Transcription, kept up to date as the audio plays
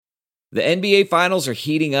The NBA Finals are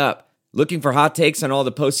heating up. Looking for hot takes on all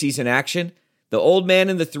the postseason action? The Old Man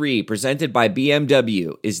and the Three, presented by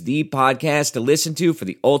BMW, is the podcast to listen to for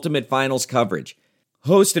the ultimate finals coverage.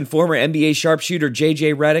 Host and former NBA sharpshooter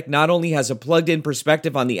JJ Redick not only has a plugged-in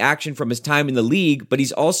perspective on the action from his time in the league, but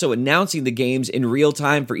he's also announcing the games in real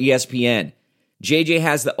time for ESPN. JJ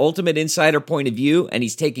has the ultimate insider point of view, and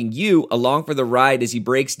he's taking you along for the ride as he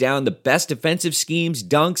breaks down the best defensive schemes,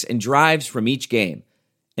 dunks, and drives from each game.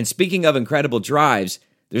 And speaking of incredible drives,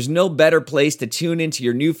 there's no better place to tune into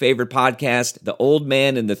your new favorite podcast, The Old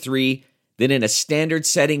Man and the Three, than in a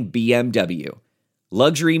standard-setting BMW.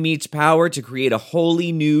 Luxury meets power to create a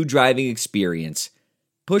wholly new driving experience.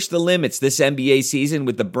 Push the limits this NBA season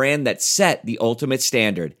with the brand that set the ultimate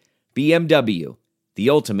standard, BMW, the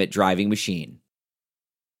ultimate driving machine.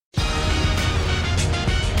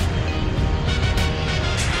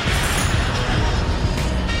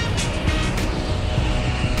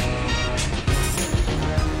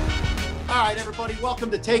 All right, everybody, welcome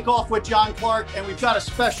to Take Off with John Clark, and we've got a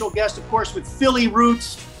special guest, of course, with Philly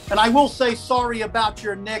roots, and I will say sorry about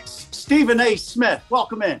your Knicks, Stephen A. Smith.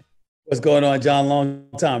 Welcome in. What's going on, John? Long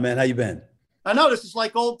time, man. How you been? I know this is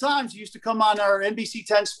like old times. You used to come on our NBC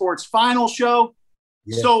 10 Sports Final show.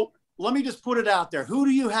 Yeah. So let me just put it out there. Who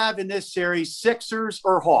do you have in this series, Sixers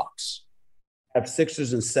or Hawks? I have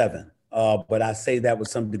Sixers and 7, but I say that with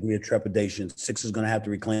some degree of trepidation. Sixers going to have to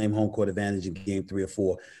reclaim home court advantage in game 3 or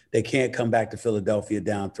 4. They can't come back to Philadelphia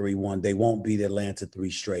down 3-1. They won't beat Atlanta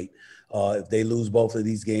 3 straight. If they lose both of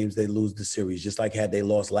these games, they lose the series. Just like had they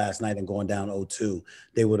lost last night and going down 0-2,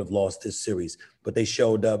 they would have lost this series. But they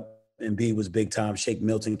showed up. Embiid was big time. Shake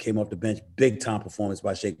Milton came off the bench. Big time performance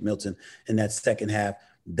by Shake Milton in that second half.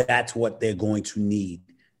 That's what they're going to need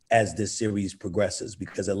as this series progresses,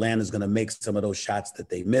 because Atlanta's going to make some of those shots that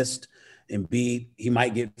they missed. Embiid, he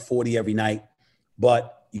might get 40 every night,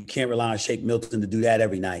 but you can't rely on Shake Milton to do that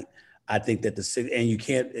every night. I think that and you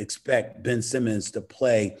can't expect Ben Simmons to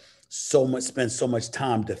spend so much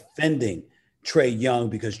time defending Trae Young,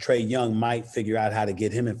 because Trae Young might figure out how to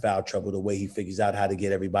get him in foul trouble the way he figures out how to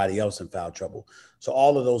get everybody else in foul trouble. So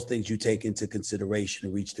all of those things you take into consideration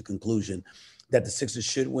and reach the conclusion that the Sixers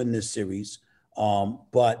should win this series.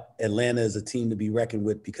 But Atlanta is a team to be reckoned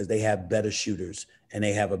with because they have better shooters and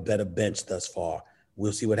they have a better bench thus far.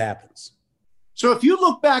 We'll see what happens. So if you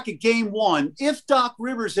look back at game 1, if Doc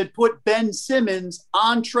Rivers had put Ben Simmons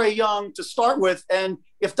on Trae Young to start with, and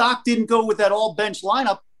if Doc didn't go with that all-bench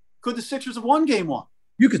lineup, could the Sixers have won game 1?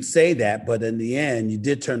 You could say that, but in the end, you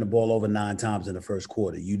did turn the ball over 9 times in the first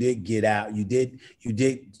quarter. You did get out. You did,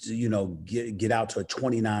 get out to a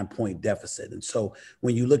 29-point deficit. And so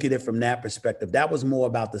when you look at it from that perspective, that was more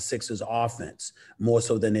about the Sixers' offense, more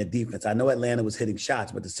so than their defense. I know Atlanta was hitting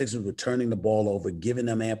shots, but the Sixers were turning the ball over, giving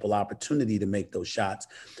them ample opportunity to make those shots.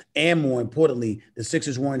 And more importantly, the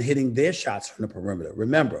Sixers weren't hitting their shots from the perimeter.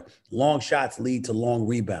 Remember, long shots lead to long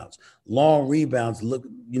rebounds. Long rebounds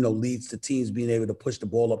leads to teams being able to push the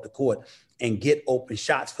ball up the court and get open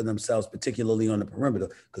shots for themselves, particularly on the perimeter.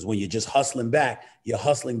 Because when you're just hustling back, you're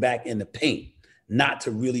hustling back in the paint, not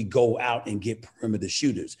to really go out and get perimeter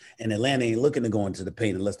shooters. And Atlanta ain't looking to go into the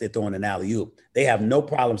paint unless they're throwing an alley-oop. They have no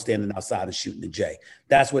problem standing outside and shooting the J.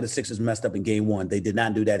 That's where the Sixers messed up in game 1. They did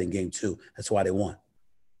not do that in game 2. That's why they won.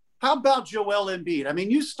 How about Joel Embiid? I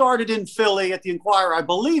mean, you started in Philly at the Inquirer, I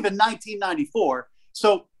believe, in 1994.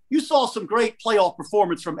 So you saw some great playoff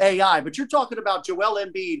performance from AI, but you're talking about Joel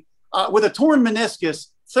Embiid with a torn meniscus,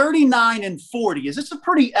 39 and 40. Is this a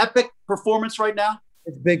pretty epic performance right now?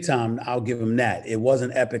 It's big time. I'll give him that. It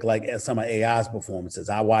wasn't epic like some of AI's performances.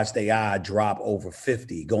 I watched AI drop over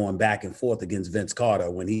 50 going back and forth against Vince Carter.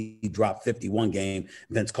 When he dropped 51 game,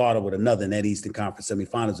 Vince Carter with another in that Eastern Conference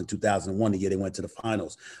semifinals in 2001, the year they went to the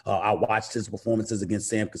finals. I watched his performances against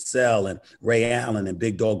Sam Cassell and Ray Allen and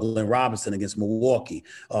Big Dog Glenn Robinson against Milwaukee.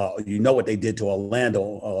 You know what they did to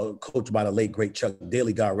Orlando, coached by the late, great Chuck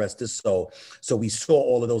Daly, God rest his soul. So we saw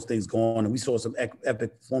all of those things go on, and we saw some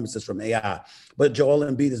epic performances from AI. But Joel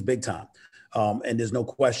Embiid is big time. And there's no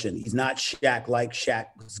question. He's not Shaq like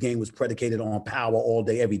Shaq's game was predicated on power all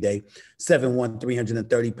day, every day. 7'1",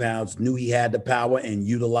 330 pounds, knew he had the power and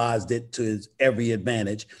utilized it to his every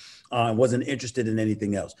advantage. And wasn't interested in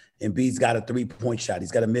anything else. Embiid's got a 3-point shot.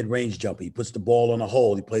 He's got a mid-range jumper. He puts the ball on a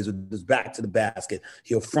hole. He plays with his back to the basket.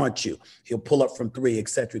 He'll front you. He'll pull up from 3, et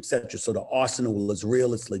cetera, et cetera. So the arsenal is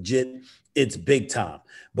real. It's legit. It's big time.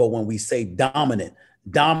 But when we say dominant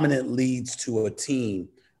leads to a team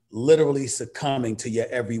literally succumbing to your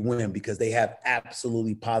every whim because they have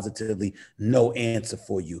absolutely positively no answer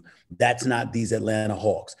for you. That's not these Atlanta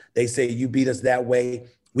Hawks. They say you beat us that way.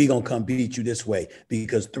 We gonna come beat you this way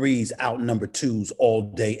because threes outnumber twos all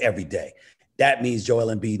day, every day. That means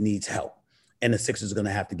Joel Embiid needs help, and the Sixers are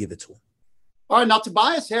gonna have to give it to him. All right, now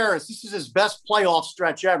Tobias Harris, this is his best playoff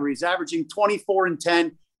stretch ever. He's averaging 24 and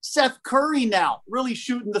 10. Seth Curry now really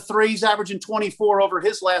shooting the threes, averaging 24 over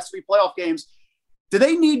his last 3 playoff games. Do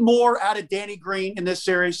they need more out of Danny Green in this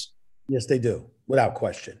series? Yes, they do, without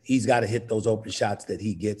question. He's got to hit those open shots that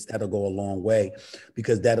he gets. That'll go a long way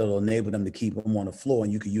because that'll enable them to keep him on the floor,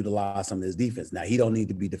 and you can utilize some of his defense. Now, he don't need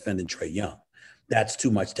to be defending Trae Young. That's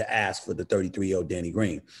too much to ask for the 33-year-old Danny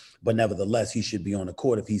Green. But nevertheless, he should be on the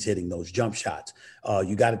court if he's hitting those jump shots.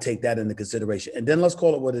 You got to take that into consideration. And then let's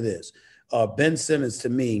call it what it is. Ben Simmons, to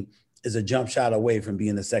me, is a jump shot away from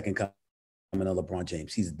being the second coming of LeBron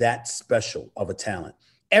James. He's that special of a talent.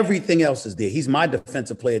 Everything else is there. He's my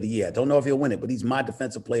defensive player of the year. I don't know if he'll win it, but he's my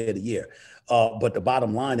defensive player of the year. But the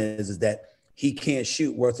bottom line is that he can't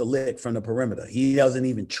shoot worth a lick from the perimeter. He doesn't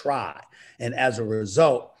even try. And as a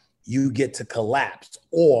result, you get to collapse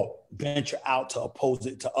or venture out to oppose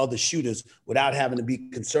it to other shooters without having to be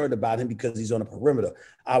concerned about him because he's on the perimeter.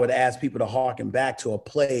 I would ask people to harken back to a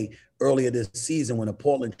play earlier this season when the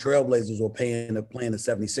Portland Trailblazers were playing the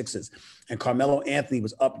 76ers, and Carmelo Anthony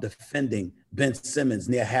was up defending Ben Simmons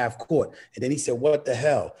near half court. And then he said, "What the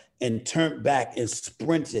hell?" and turned back and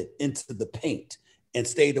sprinted into the paint and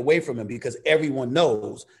stayed away from him because everyone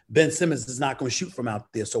knows Ben Simmons is not going to shoot from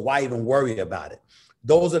out there. So why even worry about it?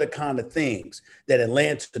 Those are the kind of things that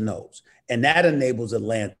Atlanta knows. And that enables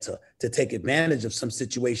Atlanta to take advantage of some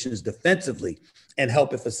situations defensively and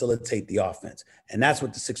help it facilitate the offense. And that's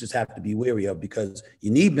what the Sixers have to be wary of because you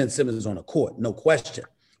need Ben Simmons on the court, no question.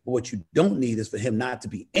 But what you don't need is for him not to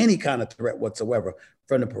be any kind of threat whatsoever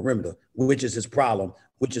from the perimeter, which is his problem,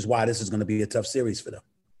 which is why this is going to be a tough series for them.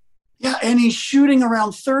 Yeah, and he's shooting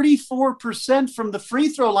around 34% from the free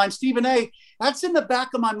throw line. Stephen A., that's in the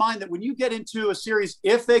back of my mind that when you get into a series,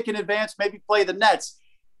 if they can advance, maybe play the Nets,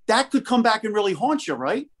 that could come back and really haunt you,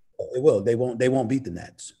 right? It will. They won't beat the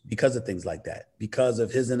Nets because of things like that, because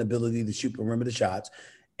of his inability to shoot perimeter shots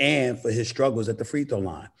and for his struggles at the free throw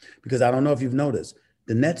line. Because I don't know if you've noticed,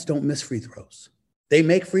 the Nets don't miss free throws. They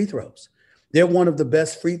make free throws. They're one of the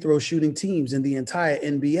best free throw shooting teams in the entire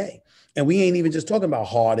NBA. And we ain't even just talking about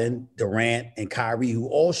Harden, Durant, and Kyrie, who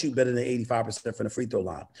all shoot better than 85% from the free throw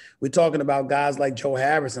line. We're talking about guys like Joe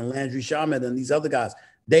Harris and Landry Shamet and these other guys.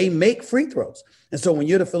 They make free throws. And so when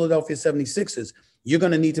you're the Philadelphia 76ers, you're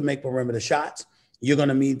going to need to make perimeter shots. You're going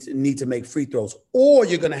to need to make free throws, or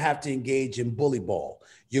you're going to have to engage in bully ball.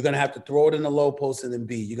 You're going to have to throw it in the low post and then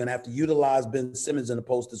B. You're going to have to utilize Ben Simmons in the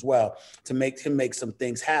post as well to make him make some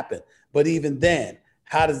things happen. But even then,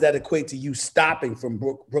 how does that equate to you stopping from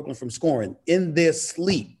Brooklyn from scoring? In their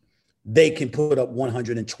sleep, they can put up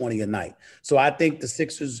 120 a night. So I think the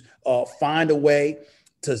Sixers find a way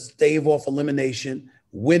to stave off elimination,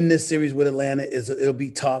 win this series with Atlanta. It'll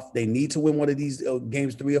be tough. They need to win one of these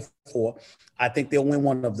games 3 or 4. I think they'll win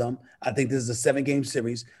one of them. I think this is a 7-game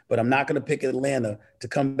series, but I'm not going to pick Atlanta to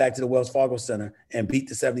come back to the Wells Fargo Center and beat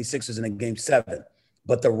the 76ers in a game 7.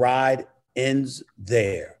 But the ride ends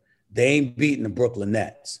there. They ain't beating the Brooklyn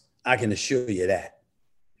Nets. I can assure you that.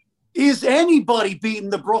 Is anybody beating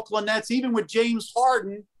the Brooklyn Nets, even with James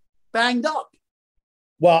Harden banged up?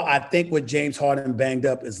 Well, I think with James Harden banged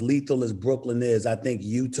up, as lethal as Brooklyn is, I think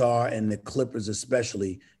Utah and the Clippers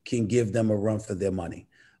especially can give them a run for their money.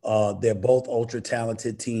 They're both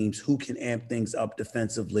ultra-talented teams who can amp things up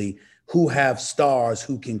defensively, who have stars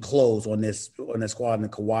who can close on their squad,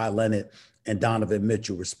 and Kawhi Leonard and Donovan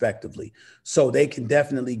Mitchell, respectively. So they can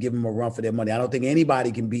definitely give them a run for their money. I don't think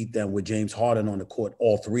anybody can beat them with James Harden on the court,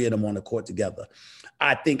 all 3 of them on the court together.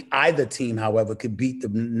 I think either team, however, could beat the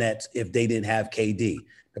Nets if they didn't have KD.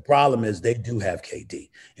 The problem is they do have KD.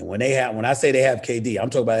 And when I say they have KD, I'm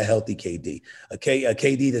talking about a healthy KD, a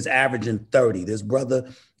KD that's averaging 30. This brother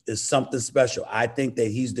is something special. I think that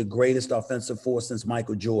he's the greatest offensive force since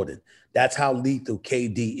Michael Jordan. That's how lethal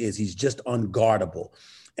KD is. He's just unguardable.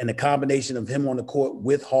 And the combination of him on the court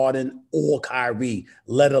with Harden or Kyrie,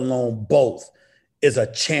 let alone both, is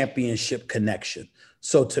a championship connection.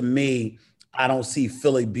 So to me, I don't see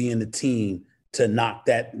Philly being the team to knock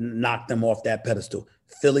them off that pedestal.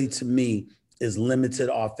 Philly, to me, is limited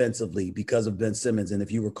offensively because of Ben Simmons. And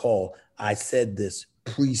if you recall, I said this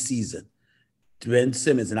preseason. Ben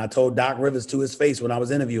Simmons, and I told Doc Rivers to his face when I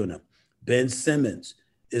was interviewing him, Ben Simmons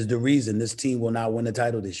is the reason this team will not win the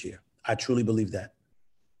title this year. I truly believe that.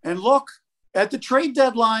 And look, at the trade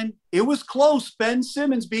deadline, it was close, Ben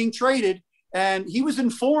Simmons being traded, and he was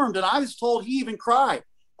informed, and I was told he even cried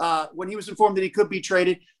when he was informed that he could be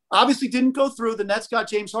traded. Obviously didn't go through. The Nets got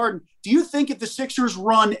James Harden. Do you think if the Sixers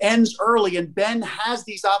run ends early and Ben has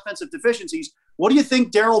these offensive deficiencies, what do you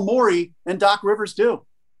think Daryl Morey and Doc Rivers do?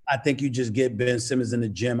 I think you just get Ben Simmons in the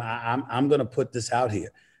gym. I'm going to put this out here.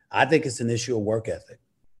 I think it's an issue of work ethic.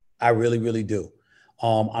 I really, really do.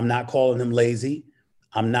 I'm not calling him lazy.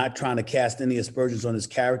 I'm not trying to cast any aspersions on his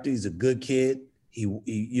character. He's a good kid.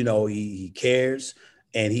 He cares,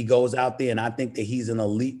 and he goes out there, and I think that he's an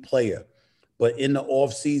elite player. But in the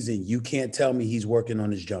offseason, you can't tell me he's working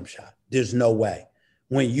on his jump shot. There's no way.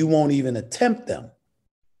 When you won't even attempt them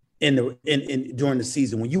during the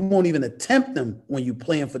season, when you won't even attempt them when you're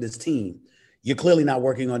playing for this team, you're clearly not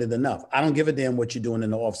working on it enough. I don't give a damn what you're doing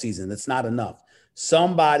in the offseason. It's not enough.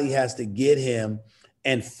 Somebody has to get him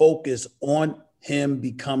and focus on him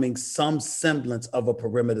becoming some semblance of a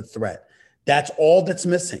perimeter threat. That's all that's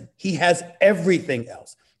missing. He has everything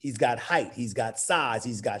else. He's got height, he's got size,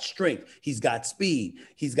 he's got strength, he's got speed,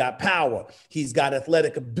 he's got power, he's got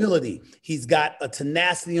athletic ability, he's got a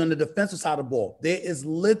tenacity on the defensive side of the ball. There is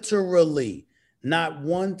literally not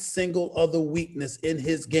one single other weakness in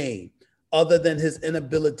his game other than his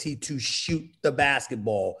inability to shoot the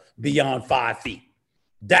basketball beyond 5 feet.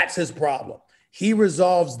 That's his problem. He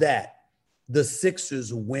resolves that. The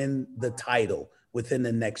Sixers win the title within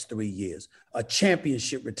the next 3 years. A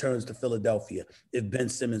championship returns to Philadelphia if Ben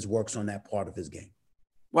Simmons works on that part of his game.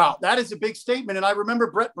 Wow, that is a big statement. And I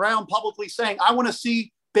remember Brett Brown publicly saying, I want to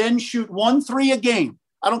see Ben shoot 1 3 a game.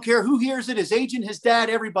 I don't care who hears it, his agent, his dad,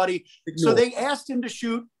 everybody. So they asked him to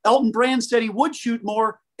shoot. Elton Brand said he would shoot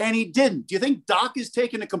more, and he didn't. Do you think Doc is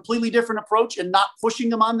taking a completely different approach and not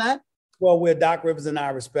pushing him on that? Well, where Doc Rivers and I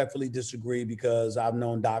respectfully disagree, because I've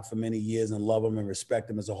known Doc for many years and love him and respect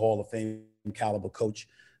him as a Hall of Fame caliber coach.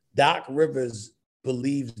 Doc Rivers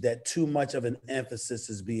believes that too much of an emphasis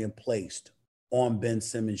is being placed on Ben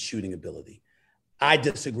Simmons' shooting ability. I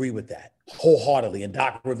disagree with that wholeheartedly, and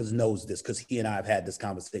Doc Rivers knows this because he and I have had this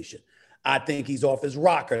conversation. I think he's off his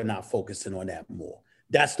rocker not focusing on that more.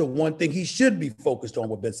 That's the one thing he should be focused on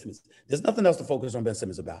with Ben Simmons. There's nothing else to focus on Ben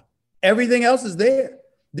Simmons about. Everything else is there.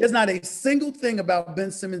 There's not a single thing about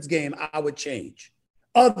Ben Simmons' game I would change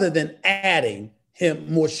other than adding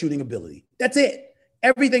him more shooting ability. That's it.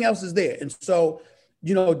 Everything else is there. And so,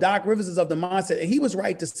 Doc Rivers is of the mindset, and he was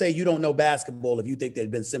right to say you don't know basketball if you think that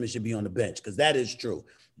Ben Simmons should be on the bench, because that is true.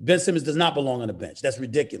 Ben Simmons does not belong on the bench. That's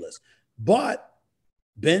ridiculous. But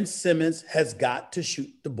Ben Simmons has got to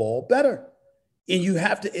shoot the ball better. And you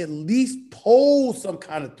have to at least pose some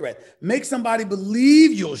kind of threat. Make somebody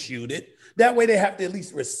believe you'll shoot it. That way they have to at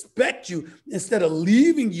least respect you instead of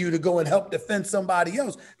leaving you to go and help defend somebody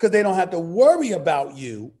else, because they don't have to worry about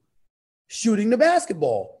you shooting the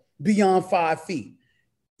basketball beyond 5 feet.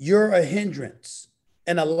 You're a hindrance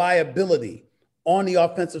and a liability on the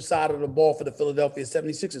offensive side of the ball for the Philadelphia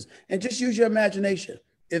 76ers. And just use your imagination.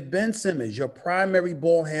 If Ben Simmons, your primary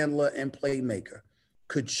ball handler and playmaker,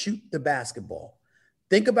 could shoot the basketball,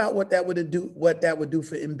 think about what that would do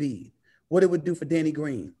for Embiid, what it would do for Danny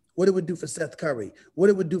Green, what it would do for Seth Curry, what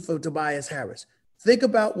it would do for Tobias Harris. Think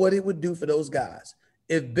about what it would do for those guys.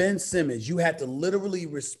 If Ben Simmons, you had to literally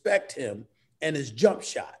respect him and his jump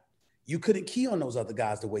shot. You couldn't key on those other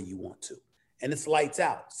guys the way you want to. And it's lights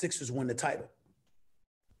out. Sixers win the title.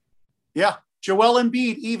 Yeah. Joel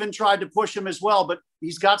Embiid even tried to push him as well, but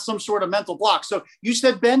he's got some sort of mental block. So you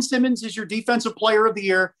said Ben Simmons is your defensive player of the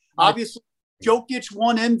year. Obviously, Jokic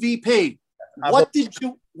won MVP.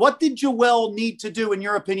 What did Joel need to do, in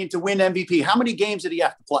your opinion, to win MVP? How many games did he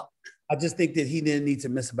have to play? I just think that he didn't need to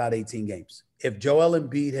miss about 18 games. If Joel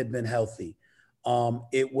Embiid had been healthy,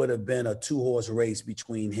 it would have been a 2-horse race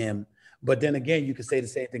between him. But then again, you could say the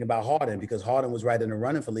same thing about Harden, because Harden was right in the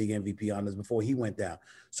running for league MVP honors before he went down.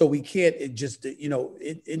 So we can't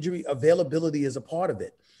injury availability is a part of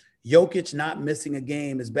it. Jokic not missing a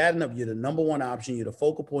game is bad enough. You're the number one option. You're the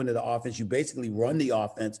focal point of the offense. You basically run the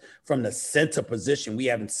offense from the center position. We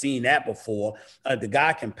haven't seen that before. The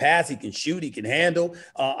guy can pass. He can shoot. He can handle.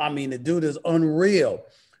 The dude is unreal.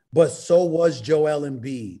 But so was Joel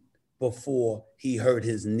Embiid before he hurt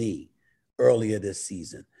his knee earlier this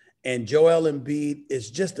season. And Joel Embiid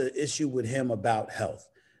is just an issue with him about health.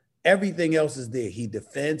 Everything else is there. He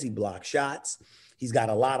defends. He blocks shots. He's got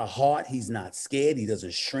a lot of heart. He's not scared. He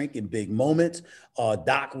doesn't shrink in big moments.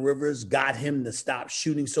 Doc Rivers got him to stop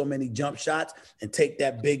shooting so many jump shots and take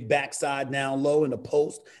that big backside down low in the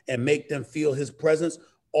post and make them feel his presence.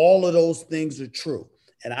 All of those things are true.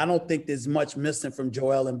 And I don't think there's much missing from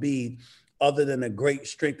Joel Embiid other than a great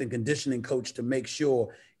strength and conditioning coach to make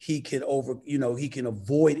sure he can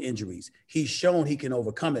avoid injuries. He's shown he can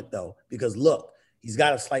overcome it, though, because look, he's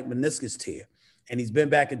got a slight meniscus tear. And he's been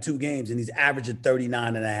back in 2 games, and he's averaging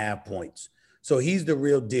 39.5 points. So he's the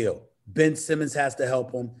real deal. Ben Simmons has to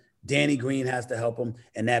help him. Danny Green has to help him.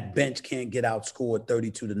 And that bench can't get outscored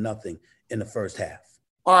 32-0 in the first half.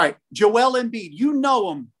 All right, Joel Embiid, you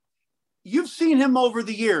know him. You've seen him over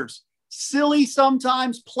the years. Silly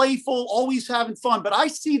sometimes, playful, always having fun. But I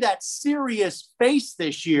see that serious face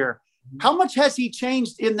this year. How much has he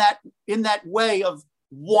changed in that way of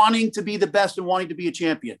wanting to be the best and wanting to be a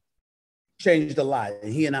champion? Changed a lot.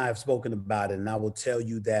 And he and I have spoken about it. And I will tell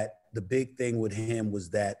you that the big thing with him was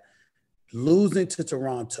that losing to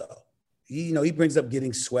Toronto, he brings up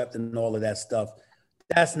getting swept and all of that stuff.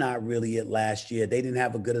 That's not really it last year. They didn't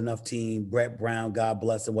have a good enough team. Brett Brown, God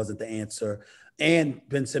bless him, wasn't the answer. And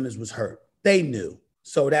Ben Simmons was hurt. They knew.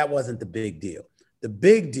 So that wasn't the big deal. The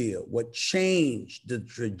big deal, what changed the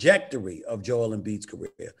trajectory of Joel Embiid's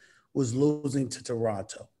career, was losing to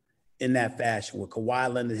Toronto in that fashion, with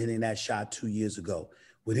Kawhi Leonard hitting that shot 2 years ago,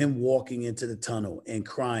 with him walking into the tunnel and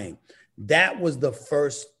crying. That was the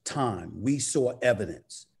first time we saw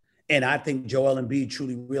evidence. And I think Joel Embiid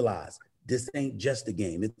truly realized, this ain't just a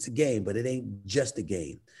game. It's a game, but it ain't just a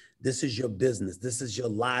game. This is your business. This is your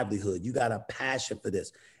livelihood. You got a passion for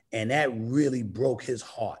this. And that really broke his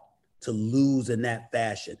heart to lose in that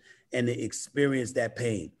fashion and to experience that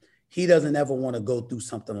pain. He doesn't ever want to go through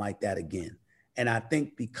something like that again. And I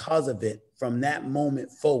think because of it, from that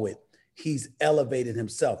moment forward, he's elevated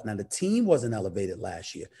himself. Now, the team wasn't elevated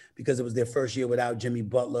last year because it was their first year without Jimmy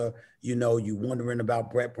Butler. You wondering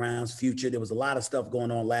about Brett Brown's future. There was a lot of stuff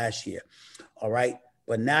going on last year. All right.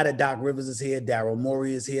 But now that Doc Rivers is here, Daryl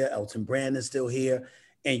Morey is here, Elton Brand is still here,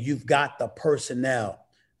 and you've got the personnel.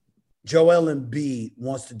 Joel Embiid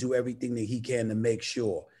wants to do everything that he can to make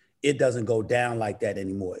sure it doesn't go down like that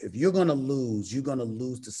anymore. If you're going to lose, you're going to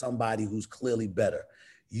lose to somebody who's clearly better.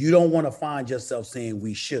 You don't want to find yourself saying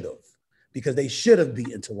we should have, because they should have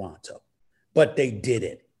beaten Toronto, but they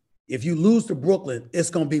didn't. If you lose to Brooklyn, it's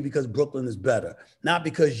going to be because Brooklyn is better, not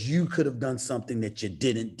because you could have done something that you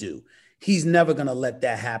didn't do. He's never going to let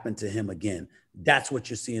that happen to him again. That's what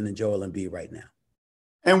you're seeing in Joel Embiid right now.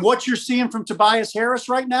 And what you're seeing from Tobias Harris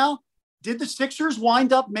right now, did the Sixers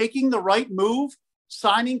wind up making the right move,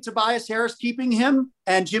 signing Tobias Harris, keeping him,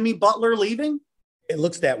 and Jimmy Butler leaving? It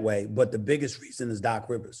looks that way, but the biggest reason is Doc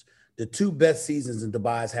Rivers. The 2 best seasons in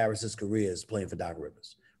Tobias Harris's career is playing for Doc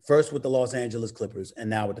Rivers. First with the Los Angeles Clippers and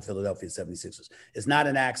now with the Philadelphia 76ers. It's not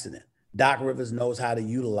an accident. Doc Rivers knows how to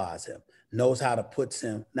utilize him, knows how to put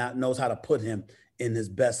him in his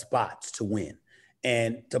best spots to win.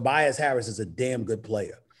 And Tobias Harris is a damn good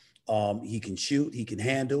player. He can shoot, he can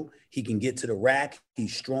handle, he can get to the rack,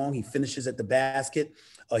 he's strong, he finishes at the basket.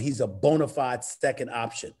 He's a bona fide second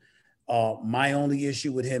option. My only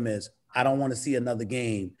issue with him is I don't want to see another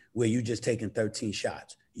game where you're just taking 13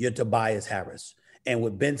 shots. You're Tobias Harris. And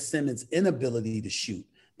with Ben Simmons' inability to shoot,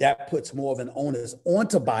 that puts more of an onus on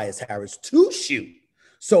Tobias Harris to shoot.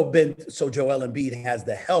 So Joel Embiid has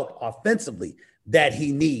the help offensively that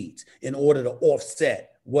he needs in order to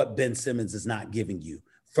offset what Ben Simmons is not giving you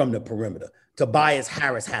from the perimeter. Tobias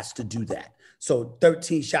Harris has to do that. So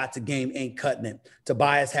 13 shots a game ain't cutting it.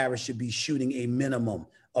 Tobias Harris should be shooting a minimum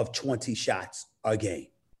of 20 shots a game.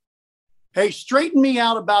 Hey, straighten me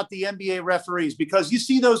out about the NBA referees, because you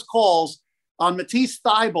see those calls on Matisse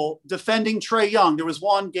Thybulle defending Trae Young. There was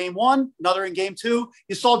one game 1, another in game 2.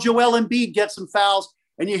 You saw Joel Embiid get some fouls,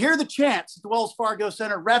 and you hear the chants at the Wells Fargo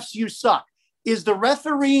Center, refs, you suck. Is the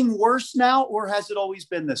refereeing worse now, or has it always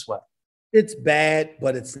been this way? It's bad,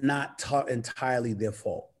 but it's not entirely their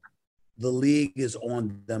fault. The league is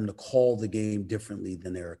on them to call the game differently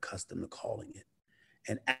than they're accustomed to calling it.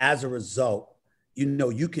 And as a result,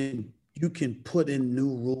 you can put in new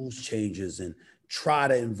rules changes and try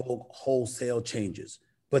to invoke wholesale changes,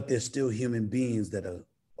 but there's still human beings that are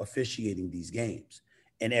officiating these games,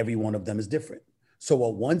 and every one of them is different. So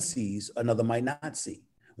what one sees, another might not see.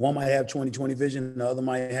 One might have 20/20 vision, the other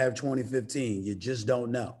might have 20/15. You just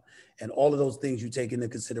don't know. And all of those things you take into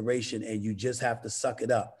consideration, and you just have to suck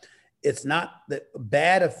it up. It's not that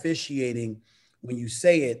bad officiating, when you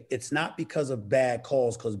say it, it's not because of bad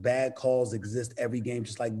calls, because bad calls exist every game,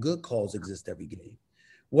 just like good calls exist every game.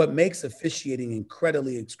 What makes officiating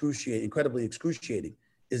incredibly excruciating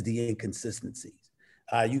is the inconsistencies.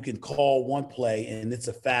 You can call one play and it's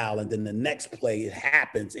a foul, and then the next play it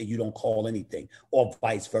happens and you don't call anything, or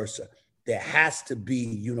vice versa. There has to be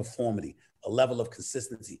uniformity, a level of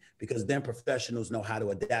consistency, because then professionals know how to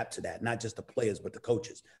adapt to that, not just the players, but the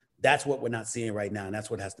coaches. That's what we're not seeing right now, and that's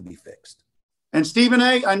what has to be fixed. And Stephen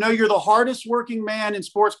A., I know you're the hardest working man in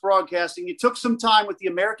sports broadcasting. You took some time with the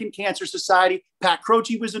American Cancer Society. Pat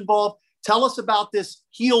Croce was involved. Tell us about this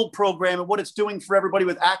HEAL program and what it's doing for everybody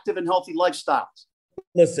with active and healthy lifestyles.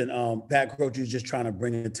 Listen, Pat Croce is just trying to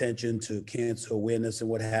bring attention to cancer awareness and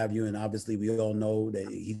what have you. And obviously, we all know that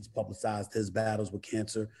he's publicized his battles with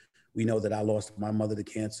cancer. We know that I lost my mother to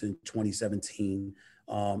cancer in 2017.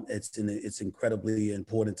 It's incredibly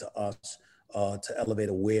important to us to elevate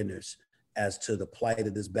awareness as to the plight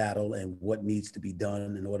of this battle and what needs to be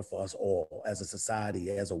done in order for us all as a society,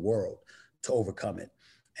 as a world, to overcome it.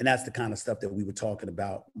 And that's the kind of stuff that we were talking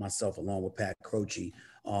about, myself along with Pat Croce,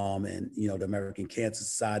 and the American Cancer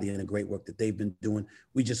Society and the great work that they've been doing.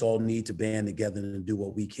 We just all need to band together and do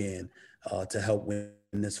what we can to help win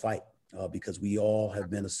this fight, because we all have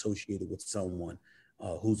been associated with someone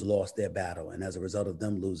who's lost their battle. And as a result of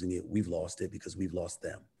them losing it, we've lost it because we've lost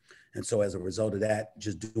them. And so as a result of that,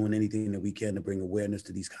 just doing anything that we can to bring awareness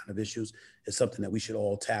to these kind of issues is something that we should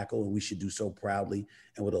all tackle, and we should do so proudly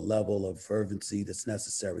and with a level of fervency that's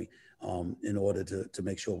necessary in order to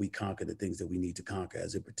make sure we conquer the things that we need to conquer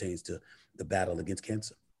as it pertains to the battle against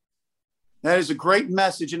cancer. That is a great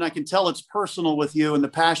message, and I can tell it's personal with you and the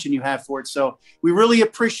passion you have for it. So we really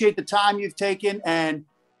appreciate the time you've taken, and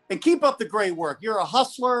keep up the great work. You're a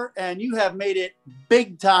hustler, and you have made it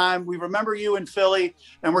big time. We remember you in Philly,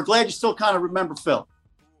 and we're glad you still kind of remember Phil.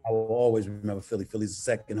 I will always remember Philly. Philly's a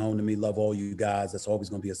second home to me. Love all you guys. That's always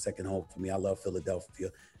going to be a second home for me. I love Philadelphia,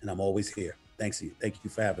 and I'm always here. Thank you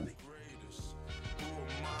for having me.